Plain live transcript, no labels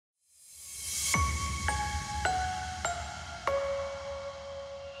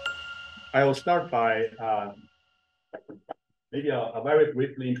I will start by maybe very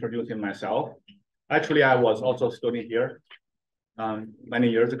briefly introducing myself. Actually, I was also studying here many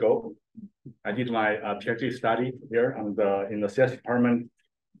years ago. I did my PhD study here and in the CS department,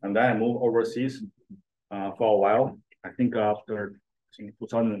 and then I moved overseas for a while. I think after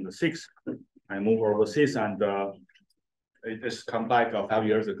 2006, I moved overseas and it just come back 5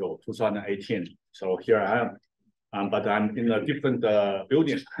 years ago, 2018. So here I am, but I'm in a different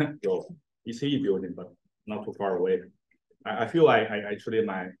building, so ECE building, but not too far away. I feel like actually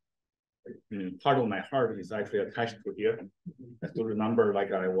my part of my heart is actually attached to here. I still remember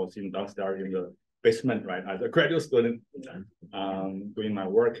like I was downstairs in the basement, right, as a graduate student, doing my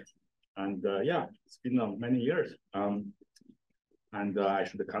work. And yeah, it's been many years. And I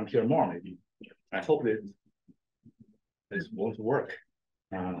should come here more maybe. I hope that this won't work.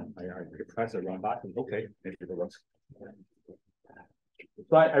 I press the wrong button. Okay, maybe it works.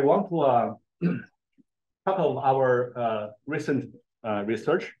 So I want to talk of our recent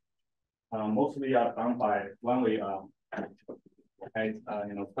research, mostly done by when we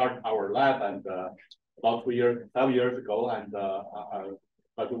start our lab and about 5 years ago. And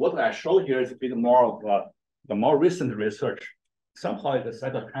but what I show here is a bit more of the more recent research. Somehow it's a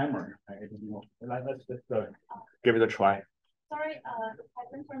set of camera. I don't know. Let's just give it a try. Sorry, I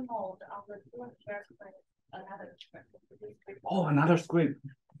can turn mode on the share screen. Another screen. Oh, another screen.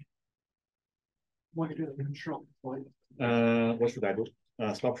 What do you do? Control. What should I do?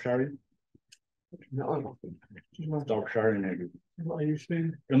 Stop sharing? No. Stop sharing maybe. Are you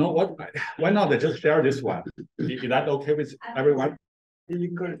saying? You know what? Why not just share this one? Is that okay with everyone? You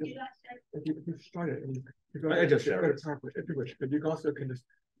can go to the, if you start it, and you go I just share it. if you wish, but you also can just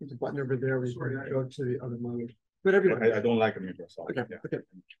hit the button over there where you can go to the other mode. But everyone. I don't like Microsoft. Okay. Yeah. Okay.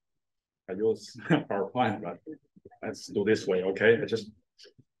 I use PowerPoint, but let's do this way, okay? Just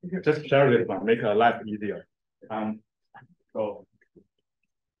share this one, make life easier. So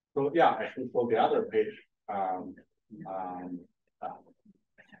yeah, I should show the other page.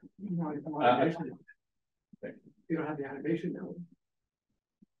 You don't have the animation now.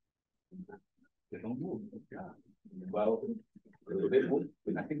 They don't move. Yeah. Well, they move.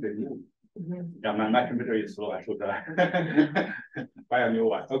 I think they move. Yeah, my computer is slow. I should buy a new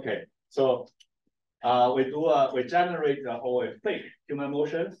one. Okay, so we generate all fake human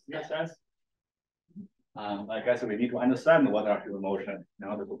motions in a sense. I guess we need to understand what are human motions in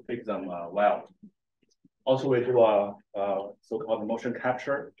order to fix them well. Also, we do a so-called motion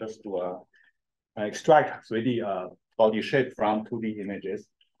capture just to extract 3D body shape from 2D images.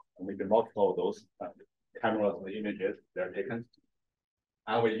 And maybe multiple of those cameras and images they're taken.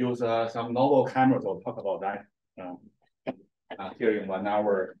 And we use some novel cameras. I'll talk about that here in 1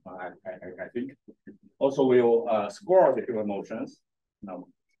 hour, I think. Also, we'll score the human motions. Now,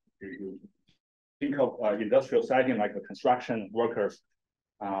 you think of industrial setting like the construction workers,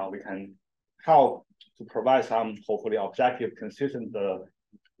 we can help to provide some hopefully objective, consistent,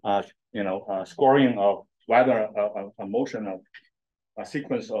 scoring of whether a motion of a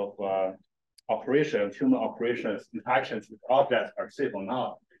sequence of operations, human operations, interactions with objects are safe or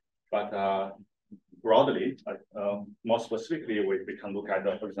not. But broadly, more specifically, we can look at,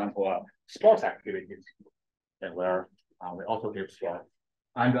 for example, sports activities, where we also give score,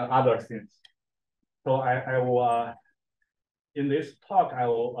 and other things. So I will, in this talk, I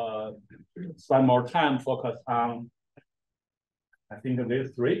will spend more time focus on, I think,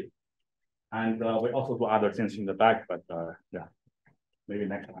 these three. And we also do other things in the back, but yeah, maybe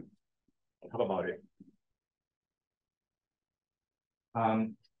next time. I'll talk about it.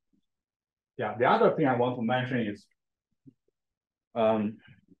 Yeah, the other thing I want to mention is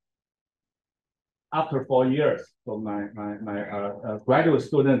after 4 years, so my graduate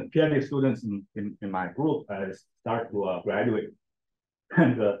student, PhD students in my group start to graduate.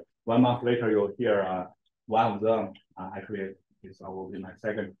 And 1 month later, you'll hear one of them actually will be my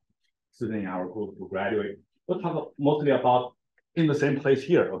second student in our group to graduate. We'll talk mostly about in the same place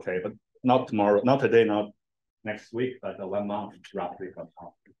here, okay, but not tomorrow, not today, not next week, but 1 month roughly from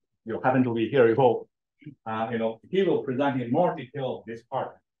now. You happen to be here, you will, he will present in more detail this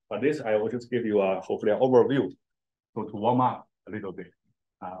part, but this I will just give you hopefully an overview, so to warm up a little bit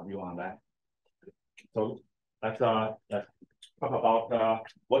view on that. So let's talk about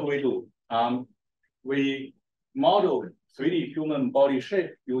what we do. We model 3D human body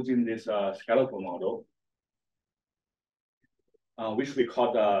shape using this skeletal model, which we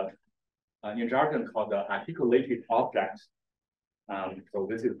call in jargon called the articulated objects. So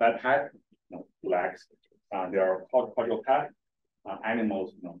this is backpack, legs. There are quadruped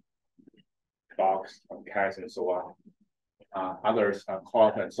animals, dogs, cats, and so on. others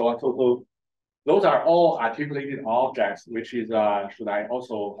caught, and so on. So those are all articulated objects, which is should I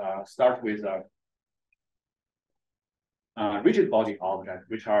also start with rigid body objects,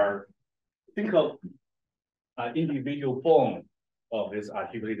 which are think of individual form of this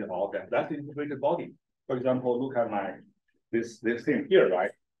articulated object. That's the integrated body. For example, look at this thing here,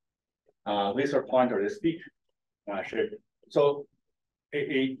 right? Laser pointer is stick shape. So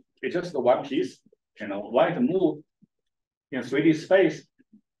it's just one piece. When it moves in 3D space,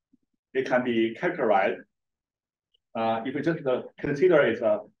 it can be characterized. If you just consider it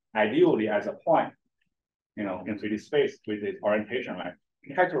ideally as a point, in 3D space with its orientation, right?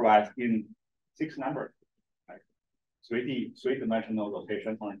 Characterized in 6 numbers, right? 3D-dimensional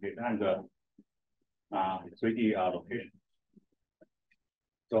rotation, orientation, and 3D location.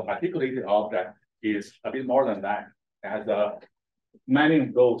 So articulated object is a bit more than that. It has many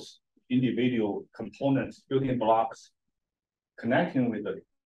of those individual components, building blocks, connecting with the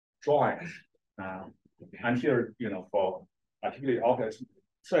drawings. And here, for articulated objects,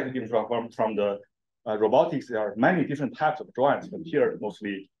 slightly different from the robotics. There are many different types of drawings, but here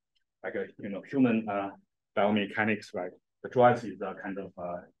mostly like a human biomechanics, right? The drawings is kind of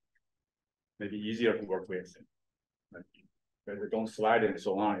maybe easier to work with. They don't slide and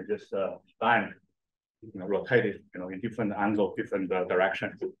so on. It just bend, rotate it, in different angles, different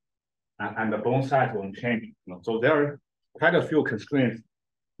directions, and the bone size won't change. So there are quite a few constraints to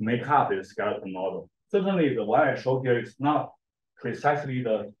make up this skeletal model. Certainly, the one I showed here is not precisely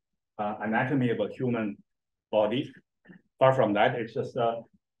the anatomy of a human body. Far from that, it's just a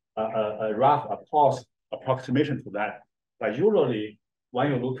rough, close approximation to that. But usually,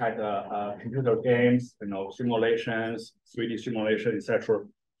 when you look at computer games, simulations, 3D simulation, etc.,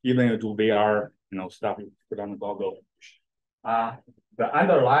 even you do VR, stuff, you put on the goggle. The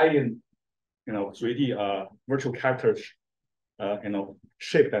underlying, 3D virtual characters,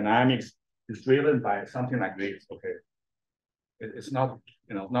 shape dynamics is driven by something like this. Okay, it's not,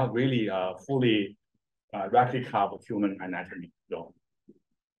 not really fully replica of human anatomy, though.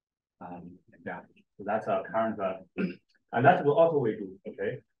 Yeah, so that's our current, and that's what also we do.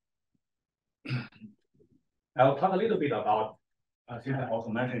 Okay, I'll talk a little bit about. Since I also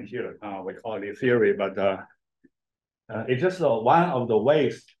mentioned here, we call it theory, but it's just one of the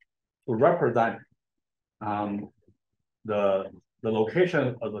ways to represent the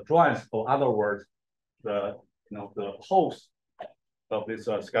location of the joints, or other words, the pose of this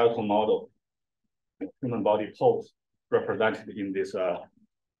skeletal model, human body pose represented in this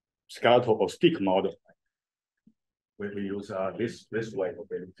skeletal or stick model. We use this way of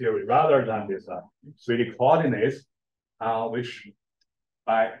the theory rather than this 3D coordinates, which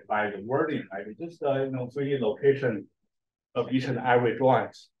by the wording, right, just 3D location of each and every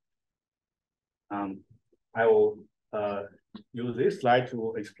joint. I will use this slide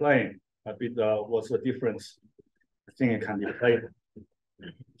to explain a bit what's the difference. I think it can be played,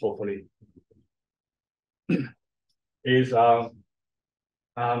 hopefully. Is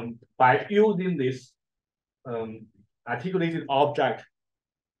by using this articulated object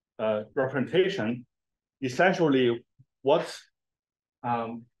representation, essentially what's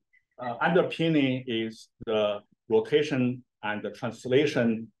underpinning is the rotation and the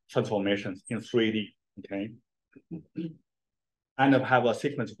translation transformations in 3D, okay? And have a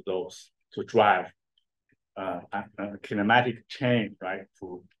sequence of those to drive a kinematic chain, right?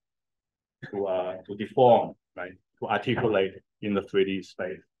 To deform, right? To articulate in the 3D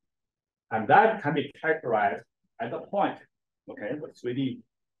space. And that can be characterized at a point, okay? With 3D,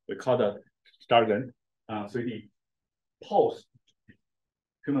 we call the jargon 3D pose,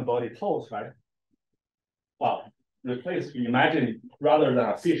 human body pose, right? Well, imagine rather than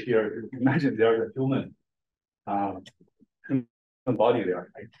a fish here, imagine there's a human body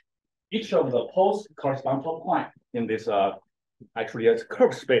there, right? Each of the pose corresponds to a point in this, actually it's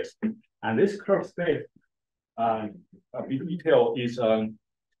curved space. And this curved space, a bit detail is a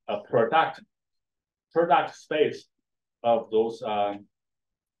product space of those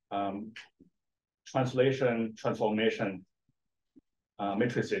translation, transformation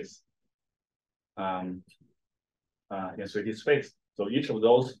matrices in 3D space. So each of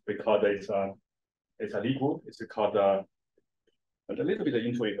those, we call it's a Lie group. It's called a little bit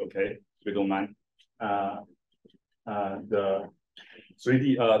into it, okay? If you don't mind. The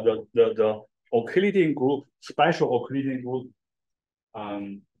 3D, the Euclidean group, special Euclidean group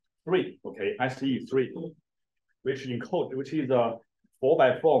 3, okay, SE3, which is a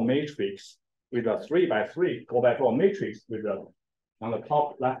 4x4 matrix with a 3x3 4x4 matrix with a, on the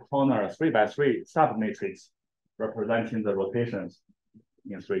top left corner, 3x3 sub-matrix representing the rotations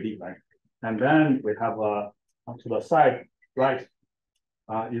in 3D, right? And then we have to the side right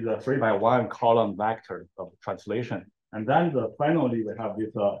is a 3x1 column vector of translation. And then finally, we have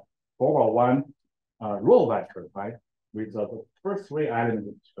this 4x1 row vector, right? With the first three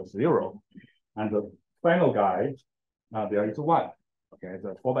elements of 0. And the final guy, there is 1. Okay,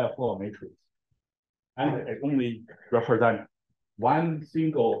 the 4x4 matrix. And it only represents one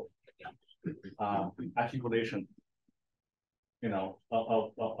single articulation, of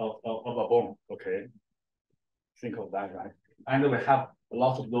a bone, okay? Think of that, right? And we have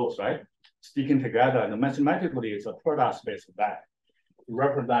lots of those, right? Sticking together, and mathematically, it's a product space of that to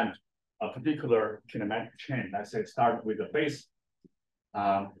represent a particular kinematic chain. Let's say start with the base,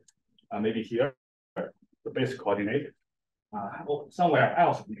 maybe here, the base coordinate, or somewhere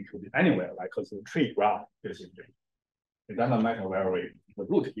else, it could be anywhere, right? Because the tree graph, basically. It doesn't matter where the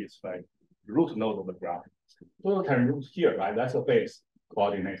root is, right? The root node of the graph. So we can root here, right? That's the base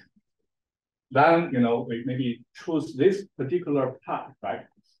coordinate. Then, we maybe choose this particular path, right?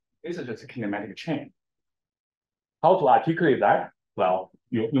 This is just a kinematic chain. How to articulate that? Well,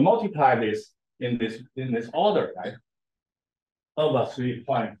 you multiply this in this order, right? Of a 3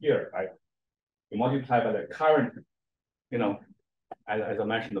 point here, right? You multiply by the current, as I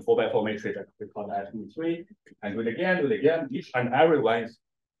mentioned, the 4x4 matrix, we call that 2, 3, and do it again. Each and every one is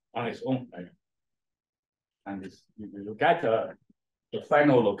on its own, right? And you get the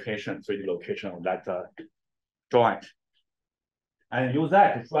final location, 3D location of that joint, and use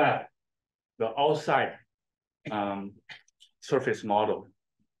that to grab the outside surface model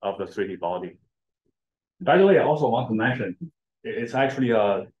of the 3D body. By the way, I also want to mention it's actually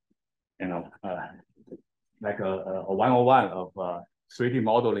like a 101 of 3D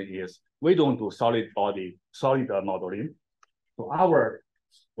modeling is we don't do solid modeling. So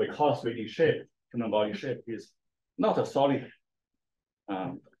we call 3D shape, human body shape is not a solid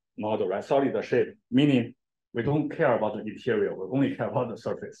model, right? Solid shape, meaning we don't care about the interior, we only care about the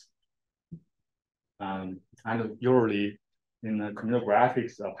surface. And usually in the computer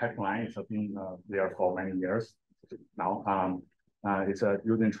graphics pipeline, it's been there for many years now. It's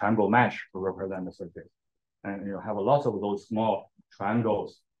using triangle mesh to represent the surface. And you have a lot of those small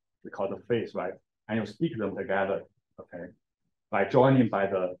triangles, we call the face, right? And you stick them together, okay? By joining by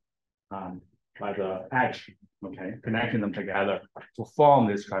the edge, okay? Connecting them together to form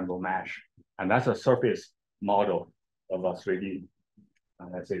this triangle mesh. And that's a surface model of a 3D,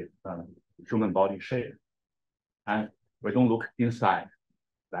 let's say, human body shape. And we don't look inside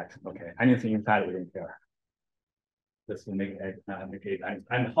that, okay? Anything inside, we don't care. Just to make it,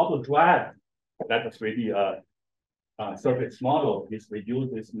 and how to drive that 3D surface model is we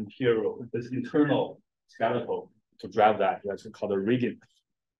use this internal skeletal to drive that. That's called a rigging.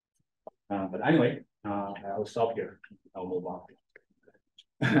 But anyway, I will stop here. I'll move on.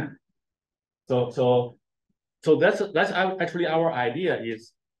 So that's actually our idea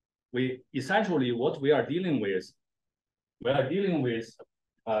is essentially what we are dealing with. We are dealing with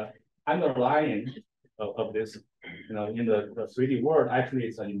underlying of this, in the 3D world. Actually,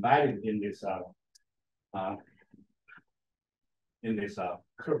 it's embedded in this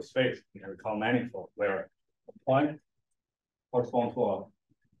curved space we call manifold, where a point corresponds to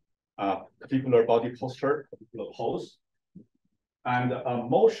a particular body posture, particular pose, and a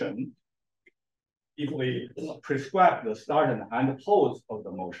motion. If we prescribe the start and end pose of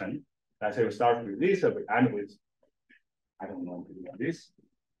the motion, let's say we start with this, and we end with, I don't know, this,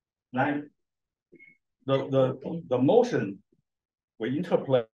 then the motion we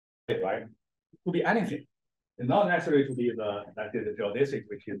interpolate, right, could be anything. It's not necessarily to be the geodesic,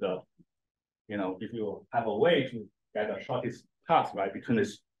 which is the, if you have a way to get the shortest path, right, between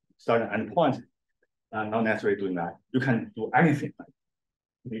this start and end point, not necessarily doing that. You can do anything, right?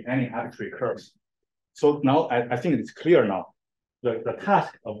 Be any arbitrary curves. So now I think it's clear now. The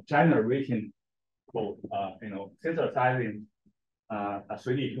task of generating, synthesizing a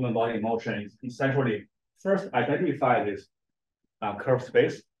 3D human body motion is essentially first identify this curve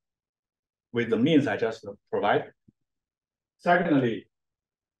space with the means I just provide. Secondly,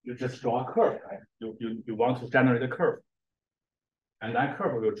 you just draw a curve, right? You want to generate a curve. And that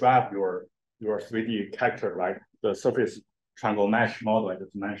curve will drive your 3D character, right? The surface triangle mesh model I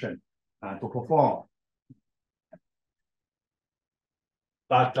just mentioned to perform.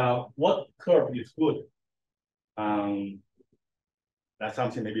 But what curve is good? That's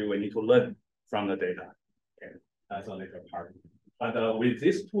something maybe we need to learn from the data. Okay, that's a later part. But with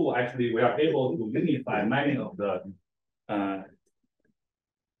this tool, actually, we are able to unify many of the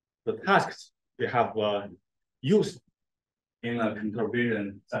tasks we have used in computer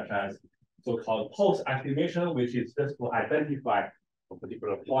vision, such as so-called pose estimation, which is just to identify a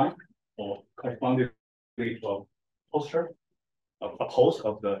particular point or corresponding to a posture. a pose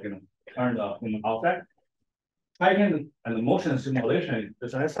of the current human object. Tracking and motion simulation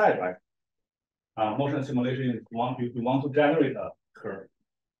is an aside, right? Motion simulation is you want to generate a curve.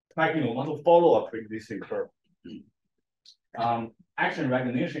 Tracking, you want to follow a pre-existing curve. Action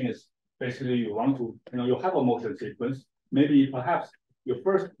recognition is basically you want to, you have a motion sequence. Maybe perhaps you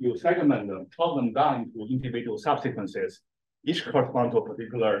segment them, chop them down into individual subsequences. Each corresponds to a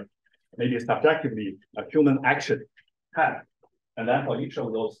particular, maybe subjectively, a human action path. And then for each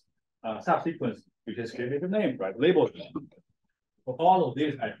of those subsequence, you just give it a name, right? Label them. So all of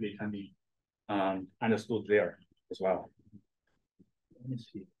this actually can be understood there as well. Let me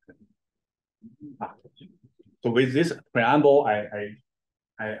see. So with this preamble,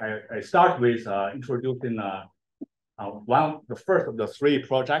 I start with introducing the first of the three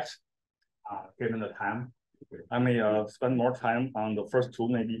projects, given the time. I may spend more time on the first two,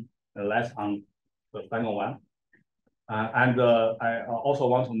 maybe less on the final one. And I also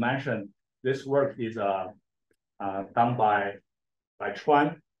want to mention this work is done by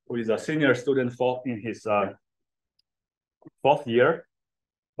Cheng, who is a senior student in his fourth year,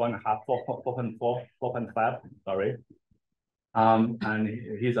 4.5, sorry. And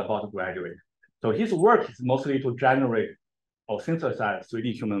he's about to graduate. So his work is mostly to generate or synthesize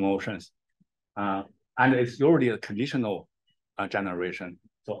 3D human motions. And it's usually a conditional generation.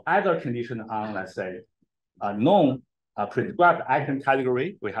 So either condition on, let's say, a known prescribed action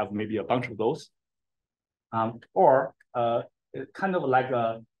category, we have maybe a bunch of those, or kind of like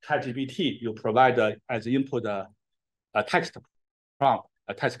a ChatGPT, you provide as input a text prompt,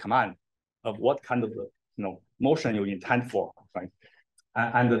 a text command of what kind of motion you intend for, right?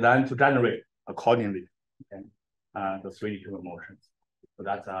 And then to generate accordingly, okay, the 3D human motions. So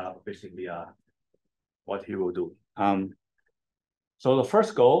that's basically what he will do. So the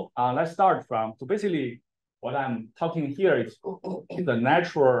first goal, let's start from, so basically what I'm talking here is the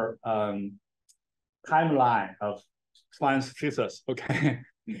natural timeline of Cheng's thesis, okay?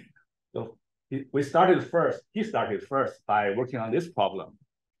 So he started first by working on this problem,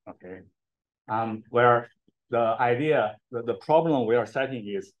 okay? Where the idea, the problem we are setting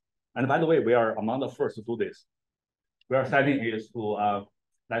is, and by the way, we are among the first to do this. We are setting is to,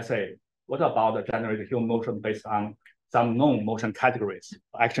 let's say, what about the generated human motion based on some known motion categories,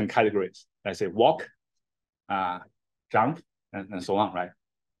 action categories, let's say walk, jump, and so on, right?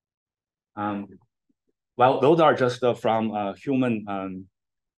 Well, those are just from human,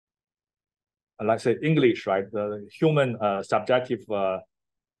 let's say English, right? The human subjective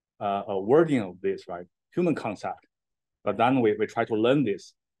wording of this, right? Human concept. But then we try to learn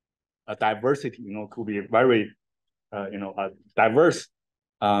this diversity, could be very, a diverse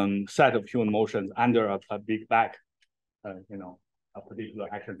set of human motions under a big bag, a particular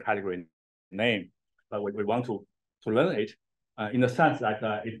action category name. But we want to learn it in the sense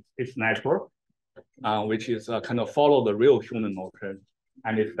that it's natural, which is kind of follow the real human motion,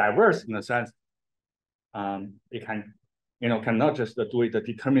 and it's diverse in the sense it can, cannot just do it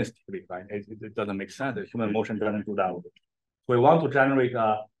deterministically, right? It doesn't make sense. The human motion doesn't do that. So we want to generate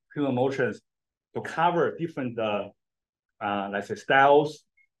human motions to cover different, let's say, styles,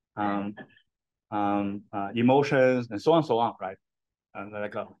 emotions, and so on, right? And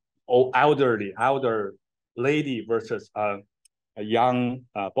like a elder lady versus a young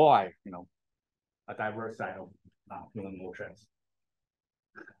boy, a diverse set of human motions.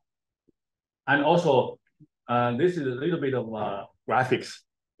 And also, this is a little bit of graphics.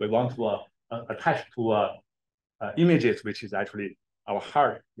 We want to attach to images, which is actually our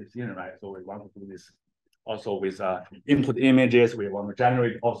heart is in, right? So we want to do this also with input images. We want to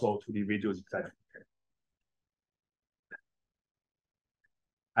generate also 2D videos, etc.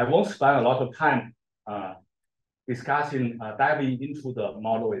 I won't spend a lot of time discussing, diving into the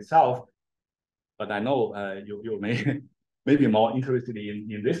model itself, but I know you may be more interested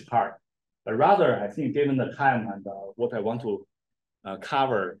in this part. But rather, I think given the time and what I want to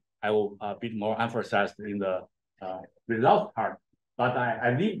cover, I will be more emphasized in the result part. But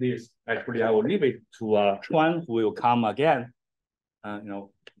I leave this, actually, I will leave it to Cheng, who will come again,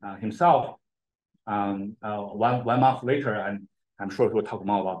 himself 1 month later, and I'm sure he will talk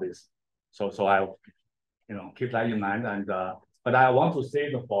more about this. So I'll, keep that in mind. And but I want to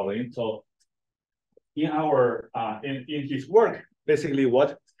say the following. So in our in his work, basically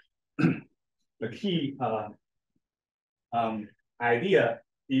what the key idea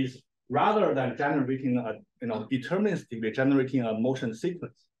is, rather than generating a deterministically generating a motion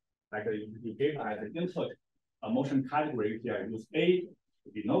sequence, like you gave as an input a motion category here, use A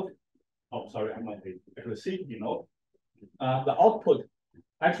to denote. Oh, sorry, I'm not A. Actually, C to denote. The output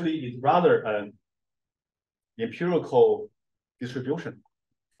actually is rather an empirical distribution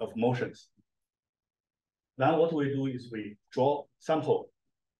of motions. Then what we do is we draw sample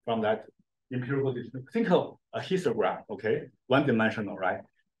from that empirical distribution. Think of a histogram, okay? One-dimensional, right?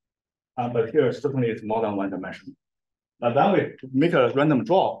 But here certainly it's more than one dimension. But then we make a random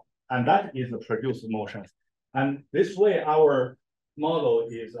draw, and that is the produced motion. And this way, our model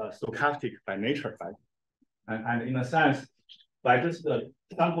is stochastic by nature, right? And in a sense, by just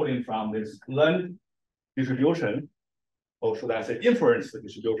sampling from this learned distribution, or should I say inference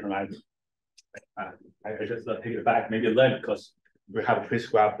distribution, right? I just take it back, maybe learned because we have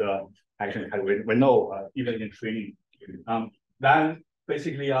prescribed action category. We know even in training. Then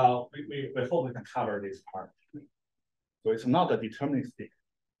basically, we hope we can cover this part. So it's not a deterministic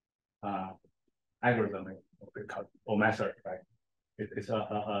algorithm or method, right? It's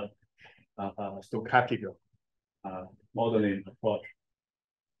a stochastic modeling approach.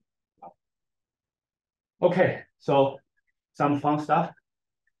 Okay, so some fun stuff.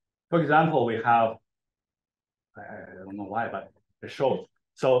 For example, we have, I don't know why, but it shows.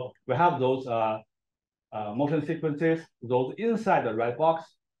 So we have those motion sequences. Those inside the red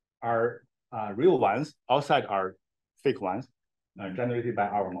box are real ones, outside are fake ones, generated by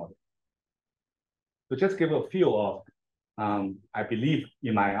our model. So just give a feel of, I believe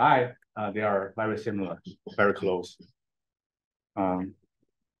in my eye, they are very similar, very close.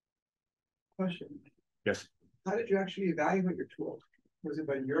 Question. Yes. How did you actually evaluate your tool? Was it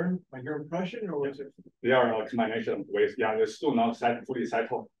by your impression, or was it? They are a combination of ways. Yeah, they're still not fully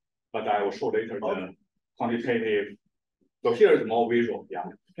settled, but I will show later the quantitative. So here is more visual. Yeah.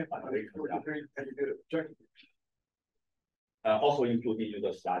 Also including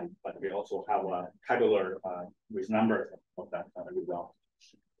user study, but we also have a tabular with numbers of that result.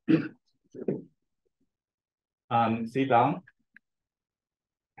 See down.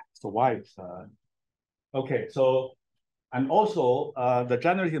 So why it's okay? So and also the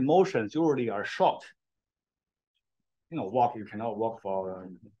generated motions usually are short. You know, walk you cannot walk for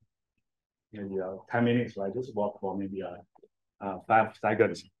maybe 10 minutes, right? Just walk for maybe 5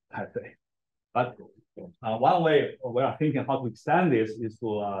 seconds, I say. But one way we are thinking how to extend this is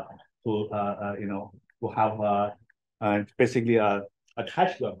to have basically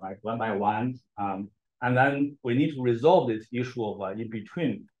attach them, right, one by one, and then we need to resolve this issue of in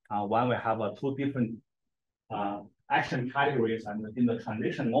between when we have two different action categories, and in the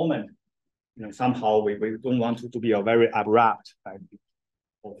transition moment, somehow we don't want to be a very abrupt, right?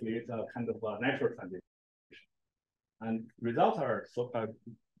 Hopefully it's a kind of a natural transition, and results are so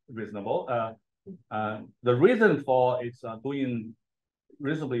reasonable. The reason for it's doing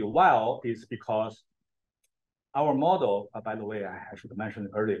reasonably well is because our model, by the way, I should mention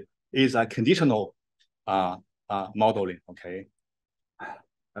earlier, is a conditional modeling. Okay,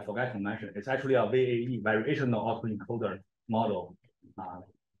 I forgot to mention it's actually a VAE, variational autoencoder model.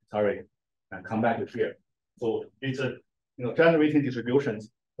 Sorry, and come back to here. So it's a generating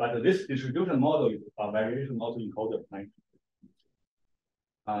distributions, but this distribution model is a variational autoencoder, right?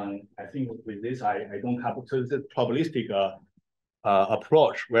 I think with this, I don't have to the probabilistic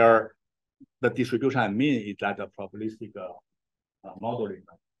approach where the distribution I mean is that a probabilistic modeling.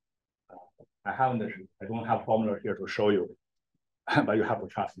 I don't have formula here to show you, but you have to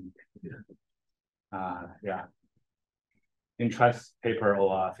trust me. Yeah. Interest paper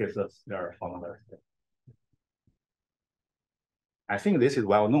or thesis, there are formulas. I think this is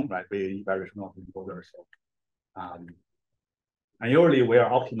well known, right? Variational encoder. So, and usually we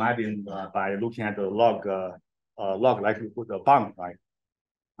are optimizing by looking at the log likelihood bound, right?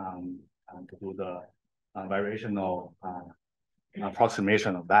 And to do the variational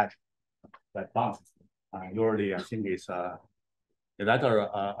approximation of that bound. Usually, I think it's that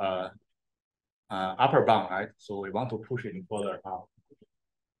upper bound, right? So we want to push it further out.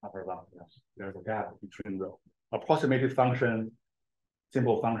 Upper bound, yes. There's a gap between the approximated function,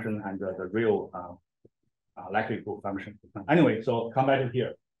 simple function, and the real likelihood function. Anyway, so come back to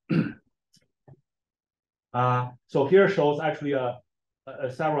here. So here shows actually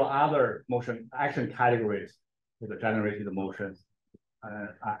several other motion action categories with the generated motions.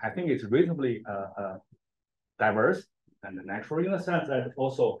 I think it's reasonably diverse and natural in the sense that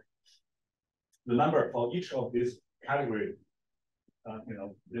also the number for each of these categories,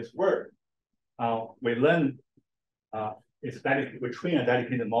 this word, we learn we train a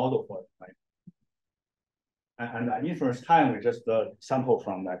dedicated model for it, right? And at inference time, we just sample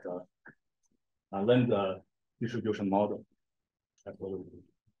from that learn the distribution model. That's what we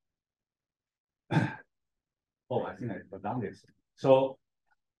do. Oh, I think I've done this. So,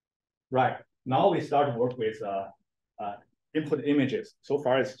 right, now we start to work with input images. So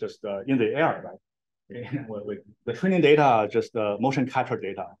far, it's just in the air, right? the training data are just the motion capture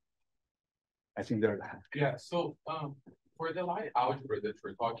data. I think they're that. Yeah, so for the light algebra that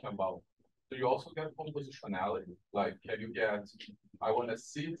we're talking about, do you also get compositionality? Like, can you get, I want to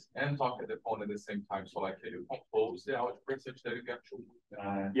sit and talk at the phone at the same time. So like, can you compose the algebra such that you get to?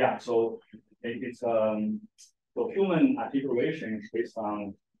 Yeah, so it's so human articulation is based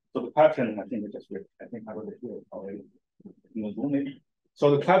on, so the question, I think I think I wrote it here already in the Zoom maybe.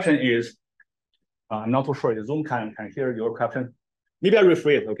 So the question is, I'm not too sure the Zoom can hear your question. Maybe I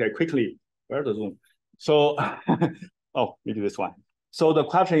rephrase, okay, quickly. Where's the Zoom? So, oh, maybe this one. So the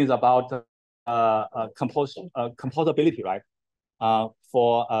question is about composability, right?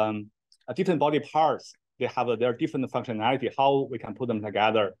 For different body parts, they have their different functionality. How we can put them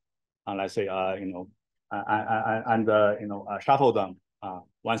together, let's say, shuffle them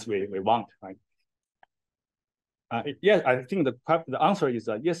once we want, right? Yes, I think the answer is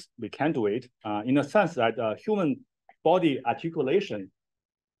yes, we can do it in the sense that human body articulation,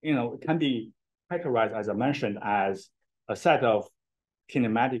 can be characterized, as I mentioned, as a set of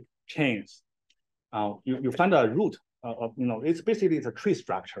kinematic chains. You find a root of, it's basically a tree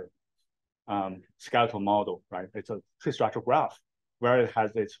structure skeletal model, right? It's a tree structure graph where it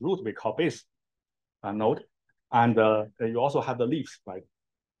has its root we call base node, and you also have the leaves, right?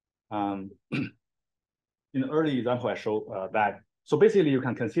 In the early example, I showed that. So basically, you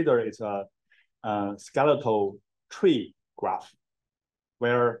can consider it's a skeletal tree graph,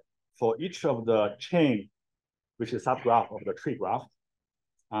 where for each of the chain, which is subgraph of the tree graph,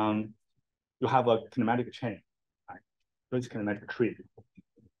 you have a kinematic chain, right? So it's kinematic tree.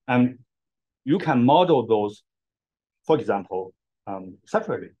 And you can model those, for example,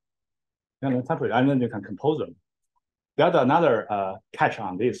 separately. And then you can compose them. The other another catch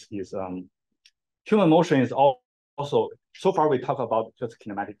on this is human motion is also, so far we talk about just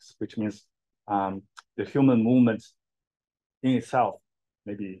kinematics, which means the human movement in itself,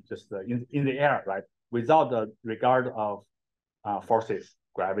 maybe just in the air, right? Without the regard of forces,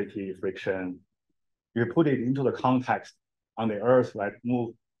 gravity, friction. You put it into the context on the earth, right?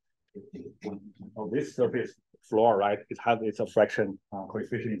 Move of this surface floor, right? It has its friction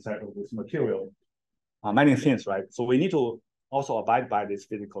coefficient inside of this material. Many things, right? So we need to also abide by these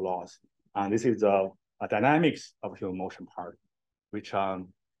physical laws. And this is the dynamics of human motion part, which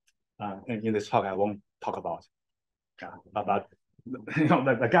in this talk I won't talk about. Yeah, but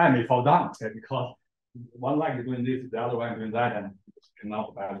the guy may fall down, okay, because one leg is doing this, the other one is doing that, and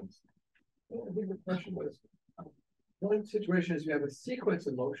cannot balance. I think the question was, one situation is you have a sequence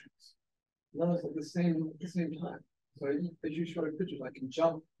of motions, those at the same time. So as you showed pictures, I can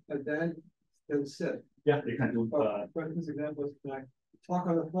jump and then sit. Yeah, you can do. For instance, example is can I talk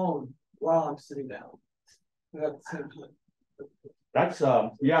on the phone while I'm sitting down at the same time. That's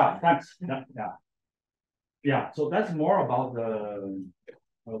yeah, thanks. Yeah. So that's more about the,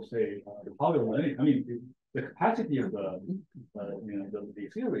 I would say, how you're learning. I mean, the capacity of the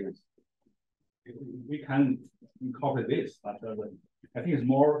theories. We can incorporate this, but I think it's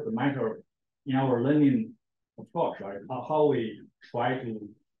more the matter in our learning approach, right? How we try to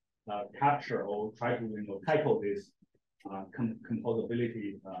capture or try to tackle this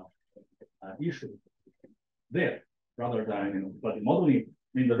composability issue there, rather than but the modeling.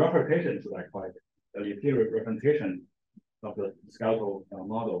 I mean, the representation is like quite the theory representation of the skeletal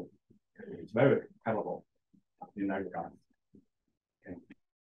model is very capable in that regard. Okay.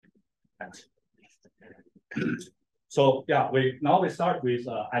 Thanks. So yeah, we start with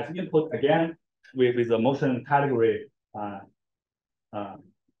as input again with the motion category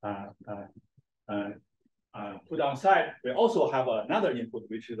put on side. We also have another input,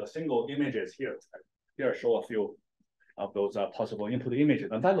 which is a single images here. Here show a few of those possible input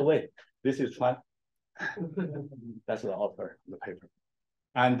images. And by the way, this is Chuan. That's the author of the paper.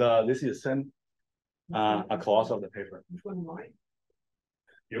 And this is Cheng, a co-author of the paper. Which one mine?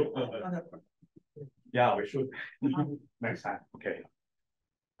 You? Yeah, we should next time. Okay.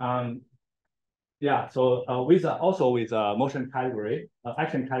 Yeah. So with motion category,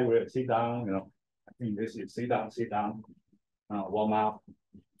 action category, sit down. I think this is sit down, warm up,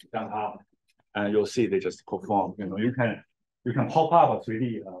 jump up, and you'll see they just perform. You can pop up a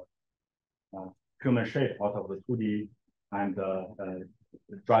 3D human shape out of the 2D and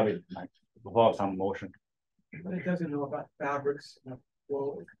drive it like perform some motion. But it doesn't know about fabrics.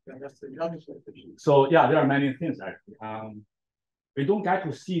 Well, that's the other side. So yeah, there are many things actually. We don't get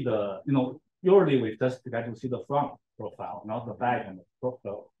to see the, usually we just get to see the front profile, not the back and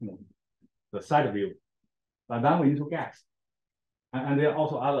the side view. But then we need to guess. And there are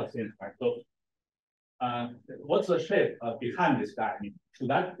also other things, right? So what's the shape behind this guy? Should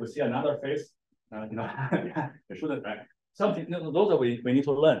that we see another face yeah, it shouldn't, right? Something, those are we need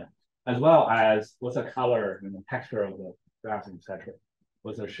to learn, as well as what's the color and the texture of the graphs, etc.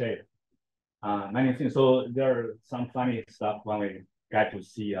 What's the shape, many things. So there are some funny stuff when we get to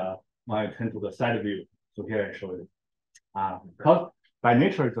see, when we turn to the side view. So here I show you. Because by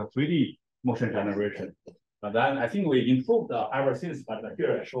nature it's a 3D motion generation, but then I think we improved ever since. But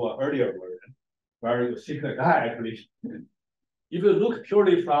here I show an earlier version where you see the guy actually. If you look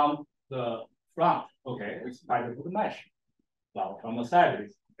purely from the front, okay, it's quite a good match. Well, from the side,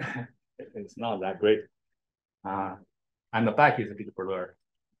 it's not that great. And the back is a bit blurred.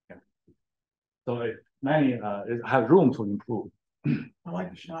 Yeah. So it has room to improve. I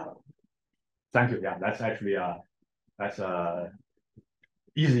like the shadow. Thank you. Yeah, that's actually that's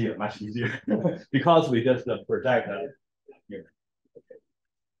easier, much easier because we just project here. Okay.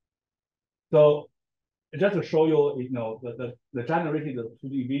 So just to show you, the generated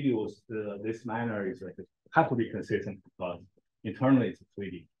 2D videos, this manner is like have to be consistent because internally it's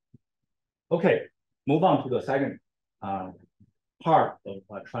 3D. Okay, move on to the second part of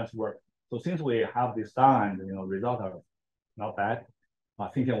transfer. So since we have this done, and results are not bad,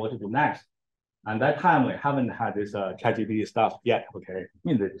 thinking what to do next. And that time we haven't had this ChatGPT stuff yet. Okay, I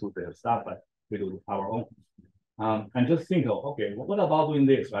mean they do their stuff, but we do our own. And just think of, okay, what about doing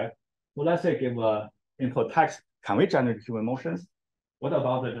this, right? So let's say give input text, can we generate human motions? What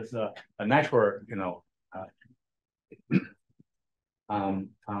about just a natural,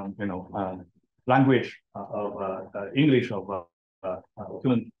 language of English of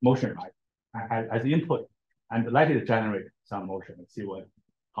human motion, right? As input, and let it generate some motion and see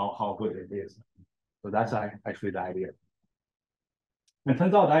how good it is. So that's actually the idea. And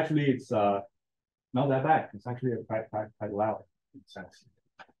turns out actually it's not that bad. It's actually quite well in sense.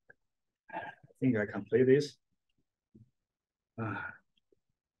 I think I can play this.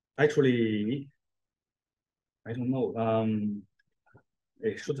 Actually, I don't know.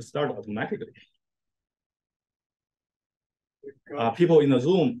 It should start automatically. People in the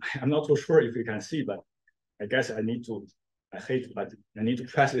Zoom, I'm not too sure if you can see, but I guess I need to. I hate, but I need to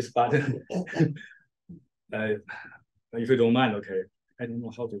press this button. If you don't mind, okay. I don't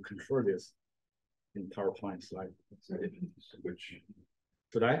know how to control this in PowerPoint slide. Which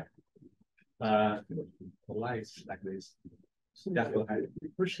should I? The lights like this. Yeah, go ahead.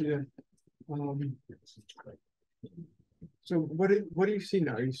 Push the. So what do you see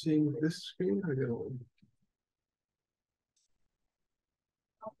now? Are you seeing this screen or the other one?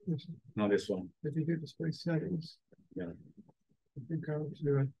 No, this one. If you hit display settings. Yeah. I think I'll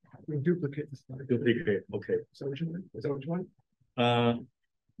do duplicate the slide. Duplicate. Okay. So which one? Is that which one?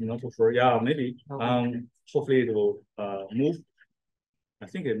 Not too sure. Yeah, maybe. Okay. Hopefully it will move. I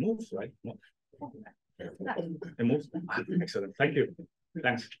think it moves, right? No. It moves. Excellent. Thank you.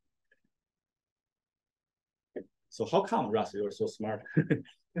 Thanks. So how come, Russ, you're so smart?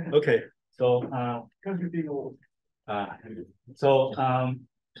 Okay. So because you're being old. So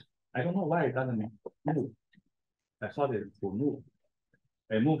I don't know why it doesn't move. I thought it would move.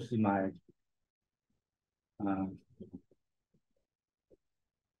 It moves in my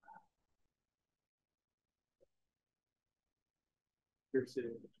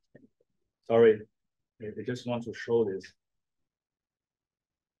sorry, I just want to show this.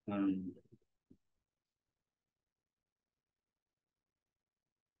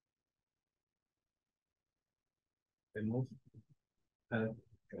 It moves.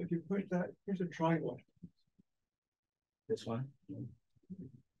 If you push that, here's a triangle. This one.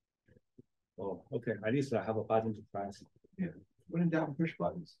 Oh, okay. At least I have a button to press. Yeah. When in doubt, push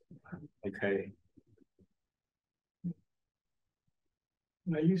buttons. Okay.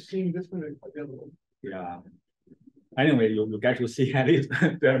 Now you seeing this one or the other one? Yeah. Anyway, you get to see at least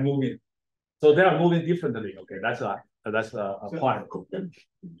they're moving. So they are moving differently. Okay, that's a point.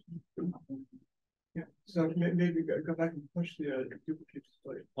 Yeah. So maybe go back and push the duplicate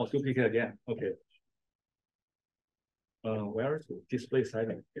display. Oh, duplicate again. Okay. Where to display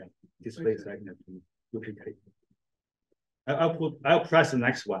segment? Yeah, display segment to duplicate. I'll press the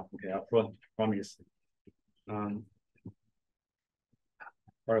next one. Okay, I'll promise.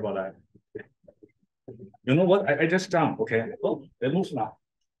 Sorry about that. You know what? I just jumped. Okay. Oh, it moves now.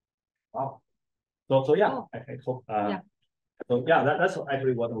 Wow. So yeah, I hope. Yeah. So yeah, that's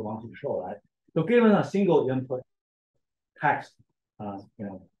actually what we want to show, right? So given a single input text,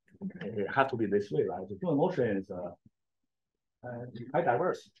 it has to be this way, right? The human motion is quite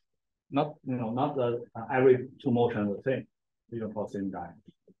diverse. Not the every two motion the same, even for same guy.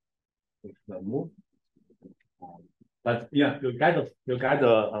 It's the move. But yeah, you get the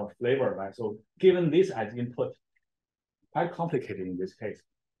flavor, right? So given this as input, quite complicated in this case.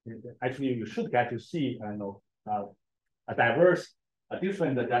 actually you should get to see, a diverse,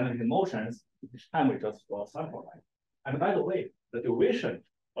 different generative motions each time we just draw a sample line. And by the way, the duration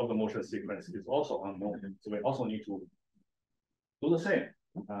of the motion sequence is also unknown. So we also need to do the same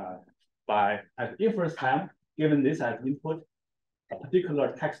by at inference time, given this as input, a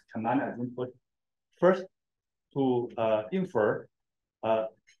particular text command as input, first to infer empirical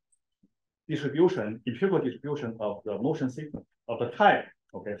distribution of the motion sequence of the time,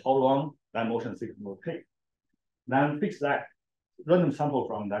 okay, how long that motion sequence will take. Then fix that random sample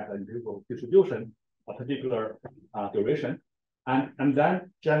from that empirical distribution, a particular duration, and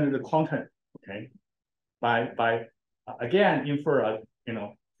then generate the content, okay, by again infer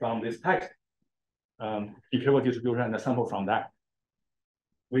from this text empirical distribution and the sample from that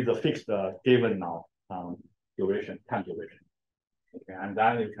with a fixed given now time duration. Okay, and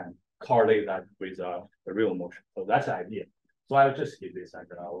then you can correlate that with the real motion. So that's the idea. So I'll just skip this and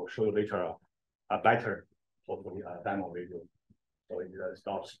I will show you later a better hopefully demo video. So it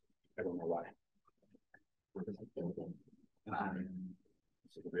stops. I don't know why.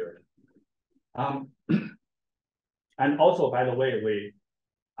 It's weird. And also, by the way,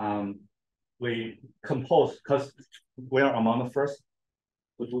 we compose because we are among the first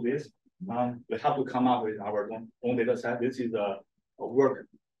to do this. We have to come up with our own data set. This is a work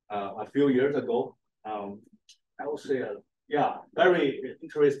a few years ago. I would say, very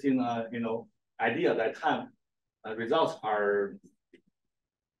interesting, idea at that time. Results are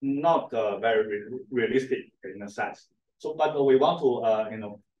not very realistic in a sense. So, but we want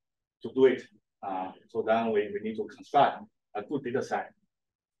to, to do it. So then we need to construct a good data set.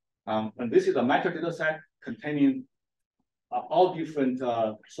 And this is a meta data set containing all different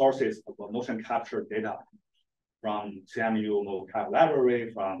sources of motion capture data from CMU mocap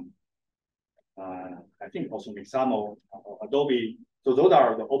library, from I think also Mixamo, Adobe. So those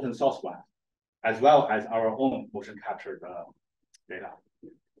are the open source ones, as well as our own motion capture data.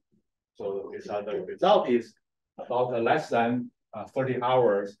 So it's, the result is about less than 30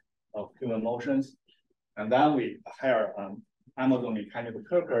 hours of human motions. And then we hire Amazon Mechanical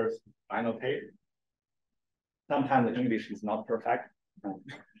Turkers annotate. Sometimes the English is not perfect,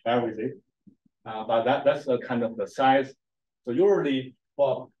 bear with it. But that's the kind of the size. So usually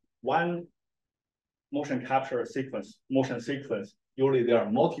for one motion capture sequence, usually there are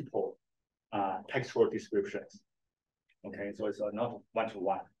multiple textual descriptions. Okay, so it's not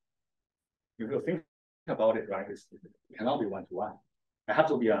one-to-one. If you think about it, right, it cannot be one-to-one. It has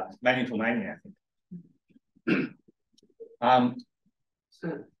to be a many-to-many, I think. So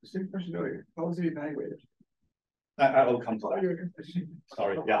the same question earlier, how was it evaluated? I will come to that.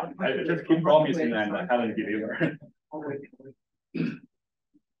 Sorry, yeah, I just keep promising and I haven't delivered.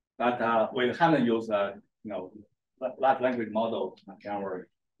 But we haven't used large language model in our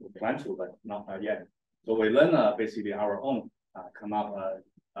plan to, but not yet. So we learn basically our own, come up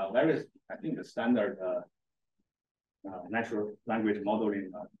very, I think, the standard natural language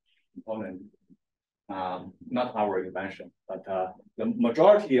modeling component. Not our invention, but the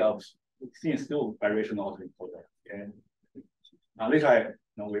majority of things still variation autoencoder. Okay. Later,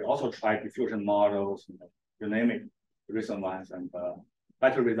 we also try diffusion models, you name it, recent ones, and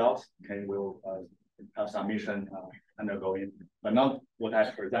better results. Okay, we'll have submission undergoing, but not what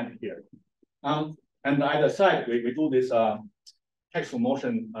I present here. And either side, we do this textual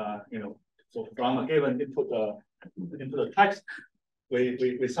motion. So from a given input into the text,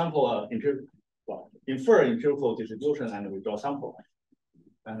 we sample infer empirical distribution and we draw sample.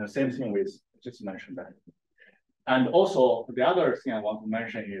 And the same thing with just mentioned that. And also the other thing I want to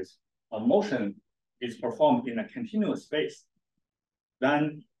mention is a motion is performed in a continuous space.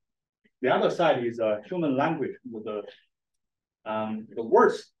 Then the other side is human language with the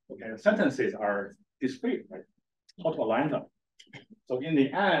words, okay, the sentences are discrete, right? How to align them. So in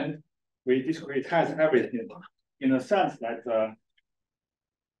the end, we discretize everything in a sense that the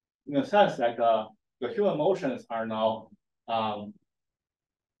human motions are now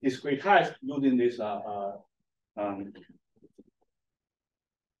discretized using this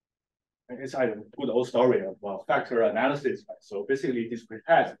it's a good old story of factor analysis. Right? So basically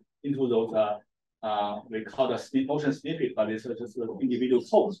discretized into those we call the motion snippet, but it's just individual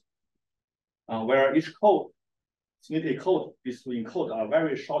codes, where each snippet code is to encode a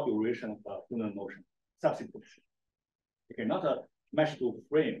very short duration of human motion substitution. Okay, not a mesh to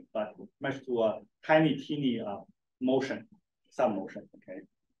frame, but mesh to a teeny motion, sub-motion, okay?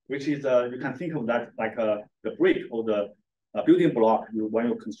 Which is, you can think of that like the brick or the building block when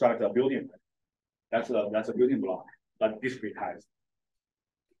you construct a building. That's a building block, but discretized.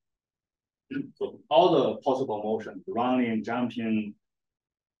 So all the possible motions, running, jumping,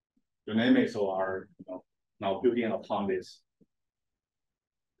 you name it, so are now building upon this.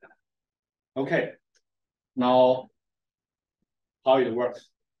 Okay, now how it works.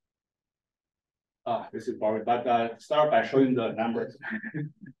 This is boring, but start by showing the numbers.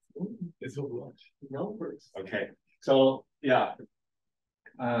 It's a lot. Numbers. Okay, so yeah,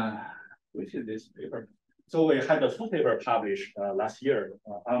 which is this paper? So we had a full paper published last year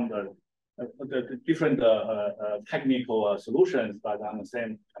on the different technical solutions, but on the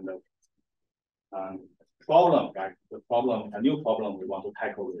same kind of problem, right? The problem, a new problem we want to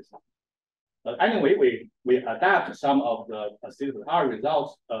tackle with. But anyway, we adapt some of the our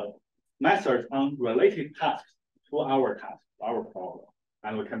results methods on related tasks to our task, our problem,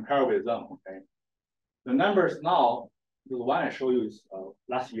 and we compare with them. Okay, the numbers now, the one I show you is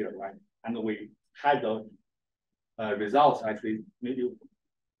last year, right? And we had the results actually maybe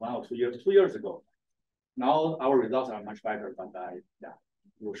 1 or 2 years, 2 years ago. Now our results are much better, but yeah,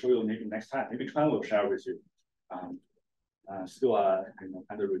 we'll show you maybe next time. Maybe Cheng will share with you. Still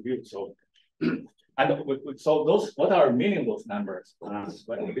under review. So and so those, what are meaning those numbers?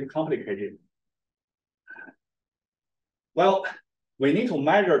 But a bit complicated. Well, we need to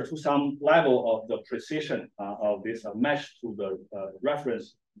measure to some level of the precision of this match to the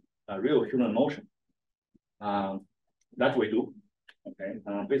reference real human motion. That we do. Okay.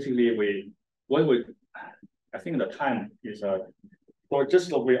 Basically, I think the time is for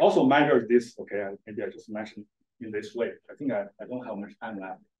just we also measure this. Okay, maybe I just mentioned in this way. I think I don't have much time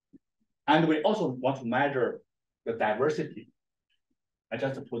left. And we also want to measure the diversity. I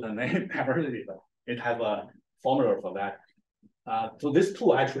just put the name diversity, but it has a formula for that. So these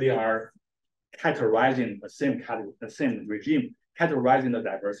two actually are categorizing the same regime, categorizing the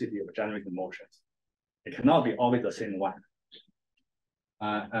diversity of generating motions. It cannot be always the same one.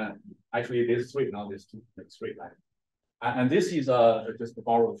 Actually, these three, not these two, it's three, right? And this is just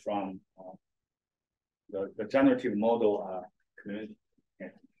borrowed from the generative model community.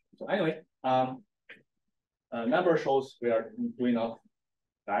 Okay. So anyway, number shows we are doing not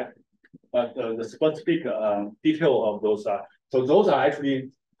that, but the specific detail of those so those are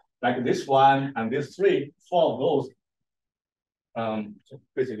actually like this one and this three. 4 of those so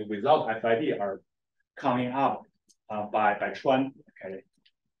basically without FID are coming up by Chuan, okay,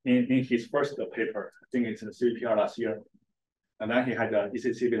 in his first paper. I think it's the CVPR last year, and then he had the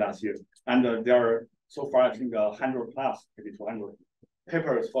ECCB last year, and there are so far I think 100 plus, maybe 200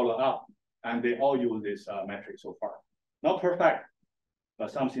 papers follow up, and they all use this metric so far. Not perfect,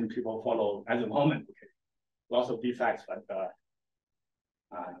 but something people follow at the moment. Okay, lots of defects, but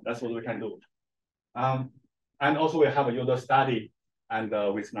that's what we can do. And also we have a user study and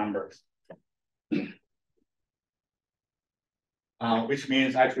with numbers, which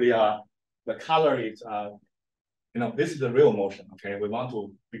means actually the color is this is the real motion. Okay, we want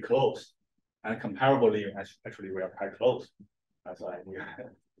to be close, and comparably, actually we are quite close. That's the idea.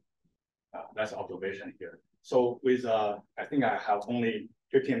 That's observation here. So with I think I have only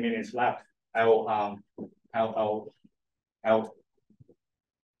 15 minutes left. I'll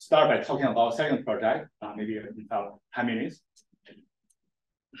start by talking about second project, maybe in about 10 minutes.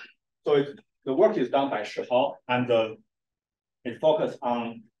 So the work is done by Shihao, and it focuses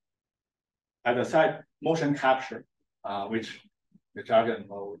on at the side motion capture, which the jargon.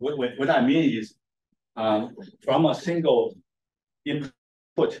 What I mean is from a single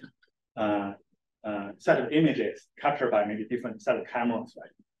input set of images captured by maybe different set of cameras,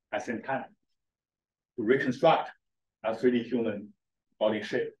 right, at the same time, to reconstruct a 3D human body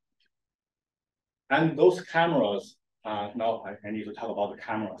shape. And those cameras, now I need to talk about the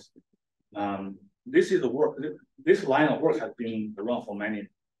cameras. This is the work, this line of work has been around for many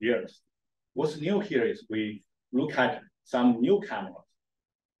years. What's new here is we look at some new cameras,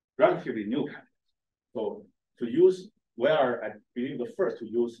 relatively new cameras. So to use, we are, I believe, the first to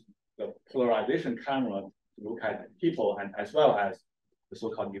use the polarization camera to look at people, and as well as the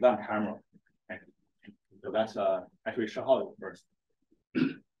so-called event camera. Okay. So that's actually Shihao first.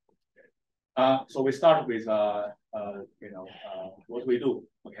 So we start with what we do.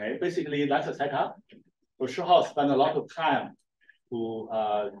 Okay, basically that's a setup. So Shihao spent a lot of time to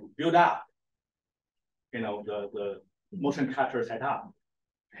build up, the motion capture setup.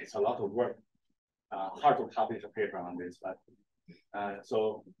 It's a lot of work. Hard to publish a paper on this, but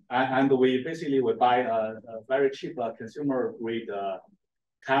and we basically buy a very cheap consumer grade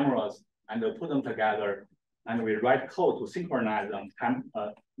cameras and put them together, and we write code to synchronize them.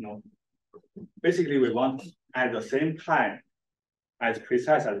 Basically we want at the same time, as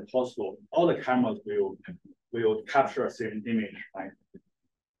precise as possible, all the cameras will capture the same image, right?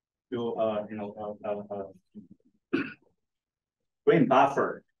 Will frame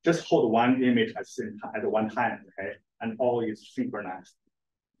buffer just hold one image at the same time, at one time, okay, and all is synchronized.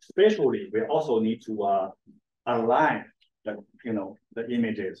 Spatially, we also need to align the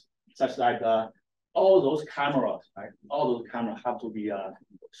images such that all those cameras, right? All those cameras have to be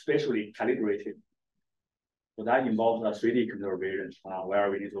spatially calibrated. So that involves 3D computer vision, where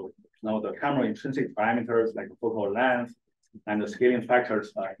we need to know the camera intrinsic parameters like focal length and the scaling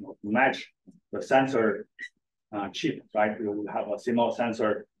factors match the sensor chip, right? We will have a CMOS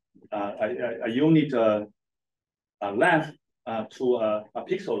sensor, a unit length to a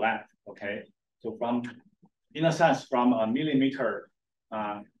pixel length, okay? So in a sense, from a millimeter,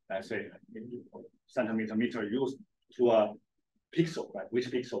 let's say centimeter, meter used to a pixel, right? Which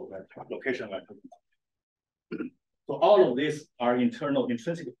pixel, right? Location, right? So all of these are internal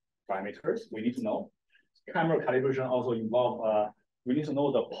intrinsic parameters we need to know. Camera calibration also involve, we need to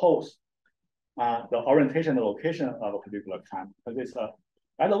know the pose, the orientation, the location of a particular camera. Because it's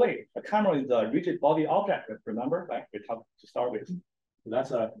by the way, a camera is a rigid body object, remember, like we talked to start with. So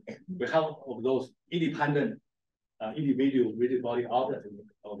that's we have of those independent individual rigid body objects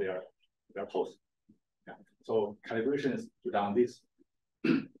of their pose. Yeah. So calibration is done this.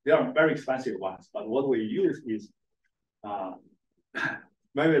 They are very expensive ones, but what we use is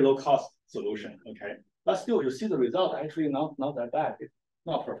very low cost solution. Okay, but still you see the result actually not that bad. It's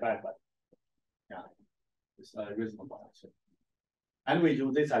not perfect, but yeah, it's reasonable. So, and we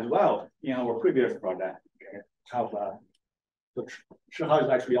do this as well in our previous project. Okay, have so Shihao is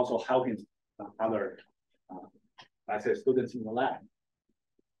actually also helping other let's say students in the lab.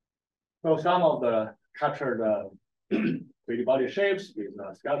 So some of the captured 3D body shapes with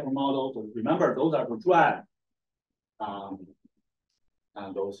skeletal models. So remember, those are to drag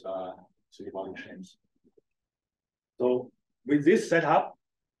and those 3D body shapes. So with this setup,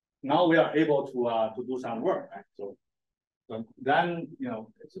 now we are able to do some work. Right? So then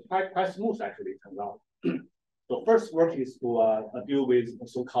it's quite smooth actually. It turns out. So first work is to deal with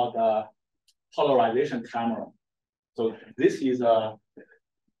so-called polarization camera. So this is I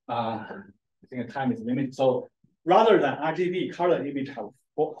think time is limited. So rather than RGB color image have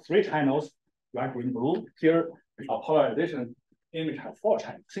 3 channels, red, green, blue. Here, our polarization image have 4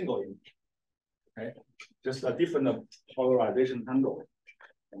 channels, single image. Okay, just a different polarization angle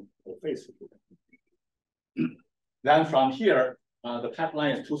and the face. Then from here, the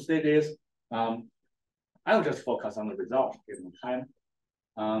pipeline is 2 stages. I'll just focus on the result given time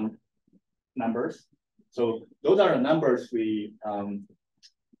numbers. So those are the numbers we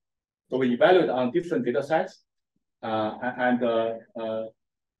so we evaluate on different data sets, and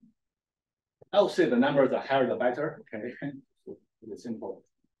I would say the numbers are higher the better. Okay, so it's simple.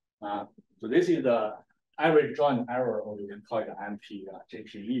 So this is the average joint error, or you can call it MP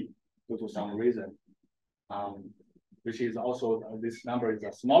JPE, due to some reason, which is also this number is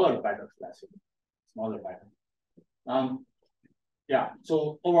a smaller the better. Let's say smaller the better. Yeah.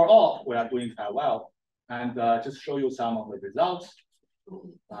 So overall, we are doing quite well, and just show you some of the results.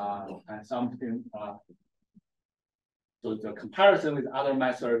 And something, so the comparison with other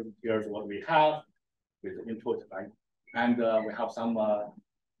methods, here's what we have with the input, right? And we have some,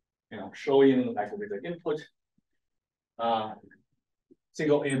 showing like with the input,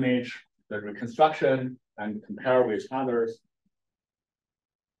 single image, the reconstruction, and compare with others.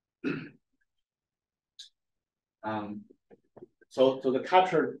 So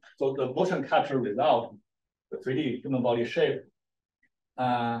the motion capture result, the 3D human body shape,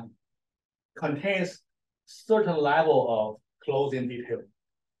 contains certain level of closing detail,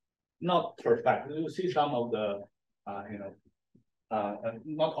 not perfect. You see some of the,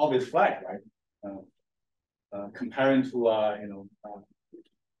 not always flat, right? Comparing to,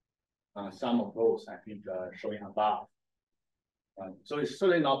 some of those, I think, showing above. So it's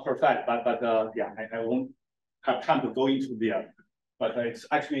certainly not perfect, but yeah, I won't have time to go into there. But it's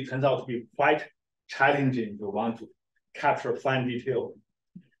actually turns out to be quite challenging to want to capture fine detail.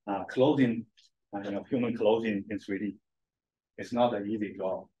 Clothing, human clothing in 3D. It's not an easy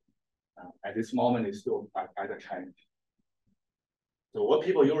job. At this moment, it's still quite a challenge. So what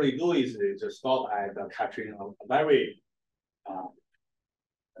people usually do is they just stop at capturing a very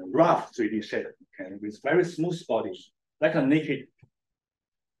rough 3D shape, okay, with very smooth body, like a naked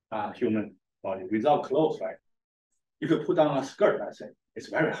human body without clothes, right? If you put on a skirt, let's say, it's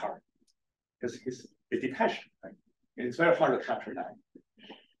very hard because it's detached, right? It's very hard to capture that.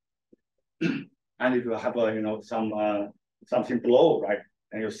 And if you have something below, right,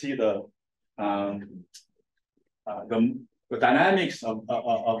 and you see the dynamics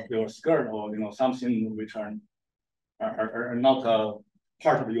of your skirt, or something which are not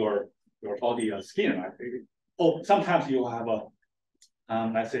part of your body skin, right? Or sometimes you have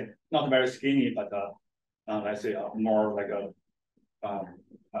let's say not very skinny, but let's say more like a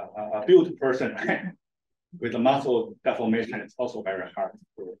built person with a muscle deformation, it's also very hard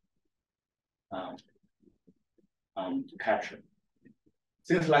to capture.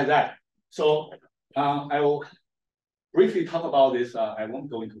 Things like that. So I will briefly talk about this. I won't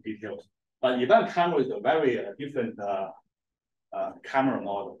go into details, but event camera is a very different camera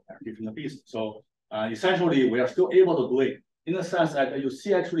model, different beast. So essentially, we are still able to do it in the sense that you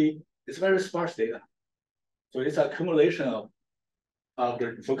see actually it's very sparse data. So it's accumulation of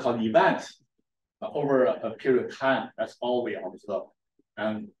the so-called events over a period of time. That's all we observe,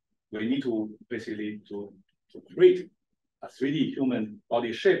 and we need to basically to create a 3D human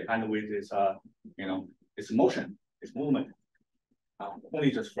body shape and with this its motion, its movement,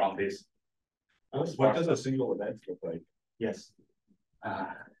 only just from this. What does a single event look like? Yes.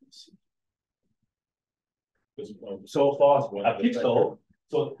 So far, A pixel.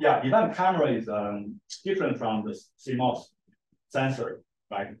 So yeah, event camera is different from the CMOS sensor,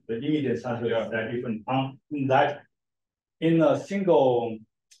 right? The immediate sensor is different. In a single,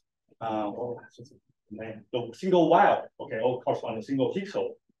 the single wire, okay, of course, on a single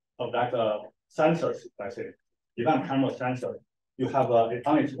pixel of that sensor, let's say, event camera sensor, you have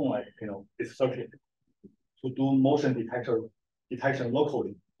on its own, its circuit to do motion detection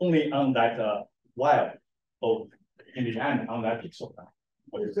locally, only on that wire, or in the end on that pixel.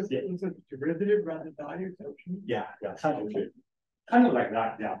 Is this a derivative rather than value? Yeah, kind of like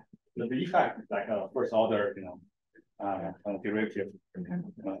that. Yeah, the effect is like a first order, derivative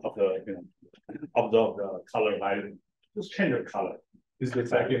of the of the color value. Just change the color. Is the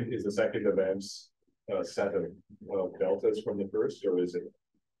second event's set of deltas from the first, or is it?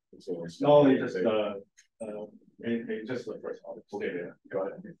 No, it's just the first order. Okay, yeah, got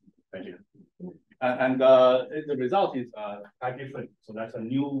it. Thank you. And the result is quite different. So that's a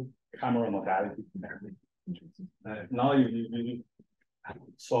new camera modality. Now you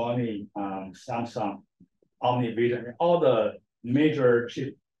Sony, Samsung, OmniVision, all the major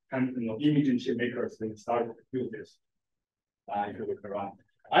chip and imaging chip makers, they started to build this. If you look around.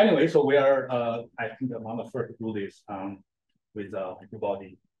 Anyway, so we are I think among the first to do this with full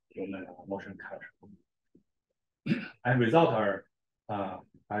body human motion capture. And results are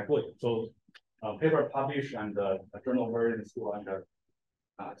good. So paper published and the journal version is still under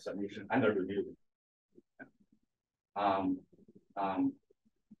submission, under review. I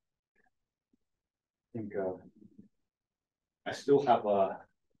think I still have a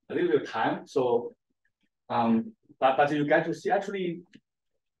little bit of time. So, but you get to see actually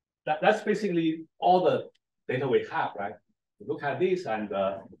that's basically all the data we have, right? We look at this, and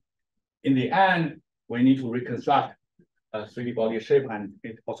in the end, we need to reconstruct a 3D body shape, and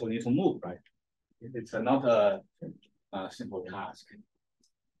it also needs to move, right? It's not a simple task.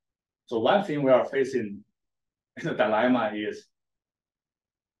 So one thing we are facing in the dilemma is,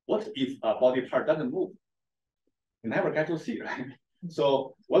 what if a body part doesn't move? You never get to see, right?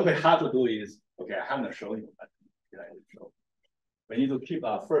 So what we have to do is, okay, I haven't shown you, but we need to keep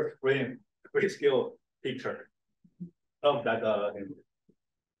a first frame grayscale picture of that,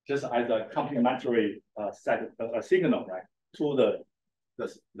 just as a complementary set signal, right, to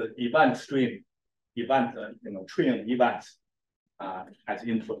the event stream, train events as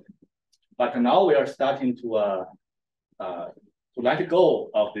input. But now we are starting to let go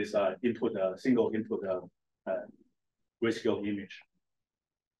of this single input grayscale image.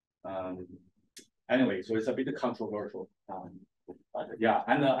 Anyway, so it's a bit controversial. But yeah,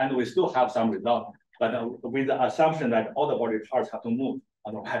 and we still have some results, but with the assumption that all the body parts have to move,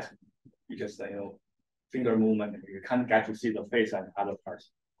 otherwise you just finger movement, you can't get to see the face and other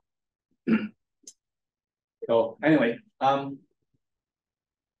parts. So anyway,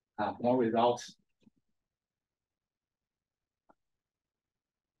 more results.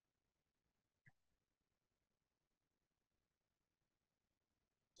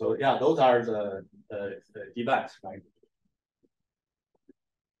 So yeah, those are the events, right?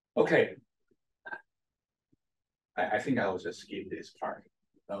 Okay. I think I will just skip this part.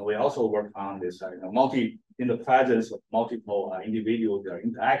 We also work on this, in the presence of multiple individual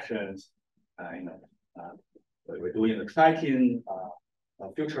interactions. We're doing the tracking,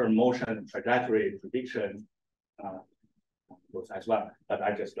 future motion trajectory prediction, those as well. But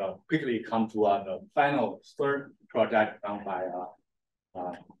I just quickly come to the final third project done by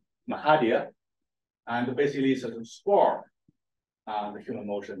Mahadia, and basically it's to score the human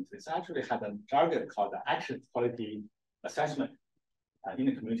motions. It's actually had a target called the action quality assessment. In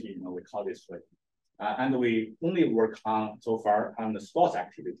the community, we call this way. And we only work on so far on the sports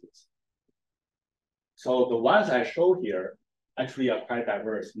activities. So the ones I show here, actually are quite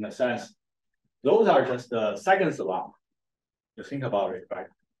diverse in a sense. Those are just the seconds long. You think about it, right?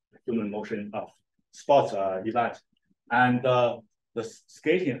 Human motion of sports event. And the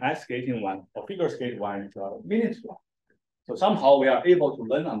skating, ice skating one, or figure skate one is minutes long. So somehow we are able to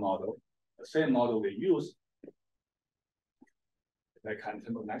learn a model, the same model we use. I can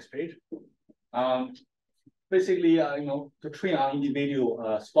turn to the next page. Basically, to train on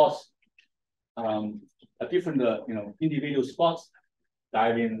individual sports, a different, individual sports,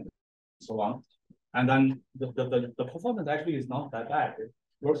 diving, so on. And then the performance actually is not that bad. It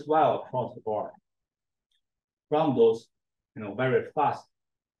works well across the board. From those, very fast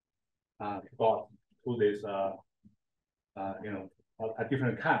sport to this, a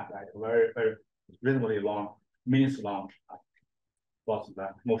different kind, right? Very, very reasonably long, minutes long sports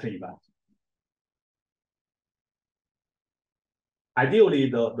event, motion events. Ideally,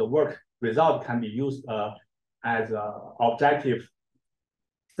 the work result can be used as objective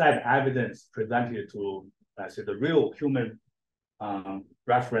set evidence presented to, let's say, the real human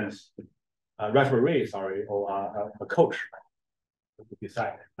referee, or a coach to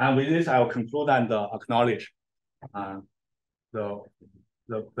decide. And with this, I will conclude and acknowledge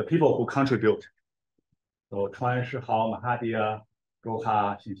the people who contribute. So Cheng, Shihao, Mahadia,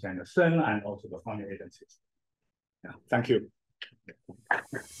 Roha, Xinxian, Sen, and also the funding agencies. Yeah, thank you.